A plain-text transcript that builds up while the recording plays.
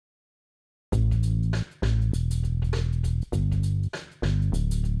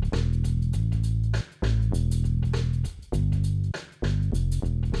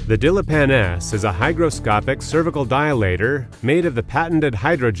The Dilapan-S is a hygroscopic cervical dilator made of the patented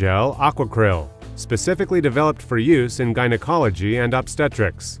hydrogel AQUACRYL, specifically developed for use in gynecology and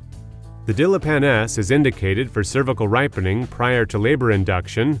obstetrics. The Dilapan-S is indicated for cervical ripening prior to labor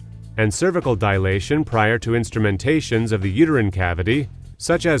induction and cervical dilation prior to instrumentations of the uterine cavity,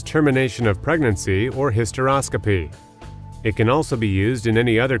 such as termination of pregnancy or hysteroscopy. It can also be used in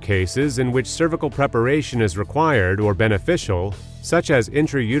any other cases in which cervical preparation is required or beneficial, such as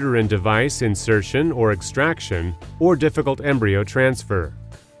intrauterine device insertion or extraction, or difficult embryo transfer.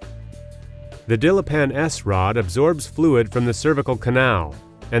 The Dilapan-S rod absorbs fluid from the cervical canal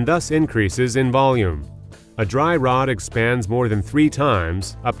and thus increases in volume. A dry rod expands more than 3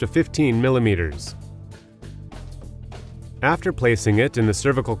 times, up to 15 millimeters. After placing it in the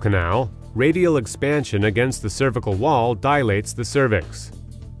cervical canal, radial expansion against the cervical wall dilates the cervix.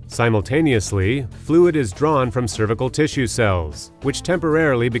 Simultaneously, fluid is drawn from cervical tissue cells, which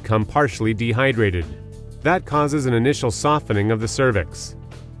temporarily become partially dehydrated. That causes an initial softening of the cervix.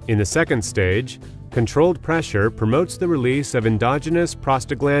 In the second stage, controlled pressure promotes the release of endogenous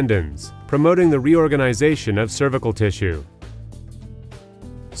prostaglandins, promoting the reorganization of cervical tissue.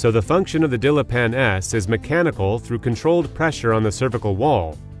 So the function of the Dilapan-S is mechanical through controlled pressure on the cervical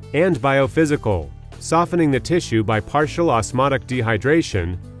wall, and biophysical, softening the tissue by partial osmotic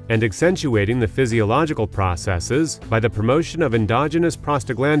dehydration and accentuating the physiological processes by the promotion of endogenous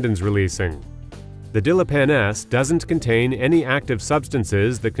prostaglandins releasing. The Dilapan-S doesn't contain any active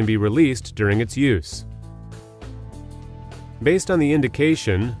substances that can be released during its use. Based on the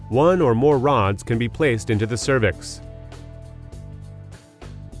indication, 1 or more rods can be placed into the cervix.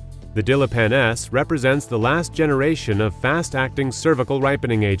 The Dilapan-S represents the last generation of fast-acting cervical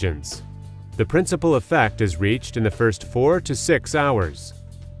ripening agents. The principal effect is reached in the first 4 to 6 hours.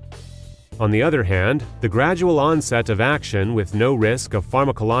 On the other hand, the gradual onset of action with no risk of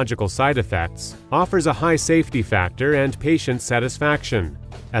pharmacological side effects offers a high safety factor and patient satisfaction,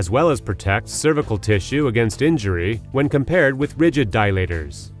 as well as protects cervical tissue against injury when compared with rigid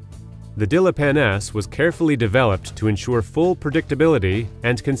dilators. The Dilapan-S was carefully developed to ensure full predictability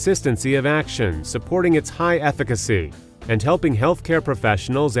and consistency of action, supporting its high efficacy and helping healthcare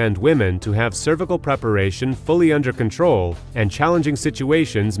professionals and women to have cervical preparation fully under control and challenging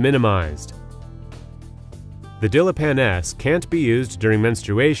situations minimized. The Dilapan-S can't be used during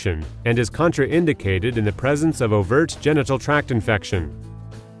menstruation and is contraindicated in the presence of overt genital tract infection.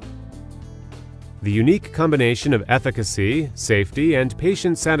 The unique combination of efficacy, safety, and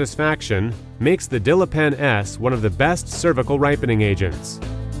patient satisfaction makes the Dilapan-S one of the best cervical ripening agents.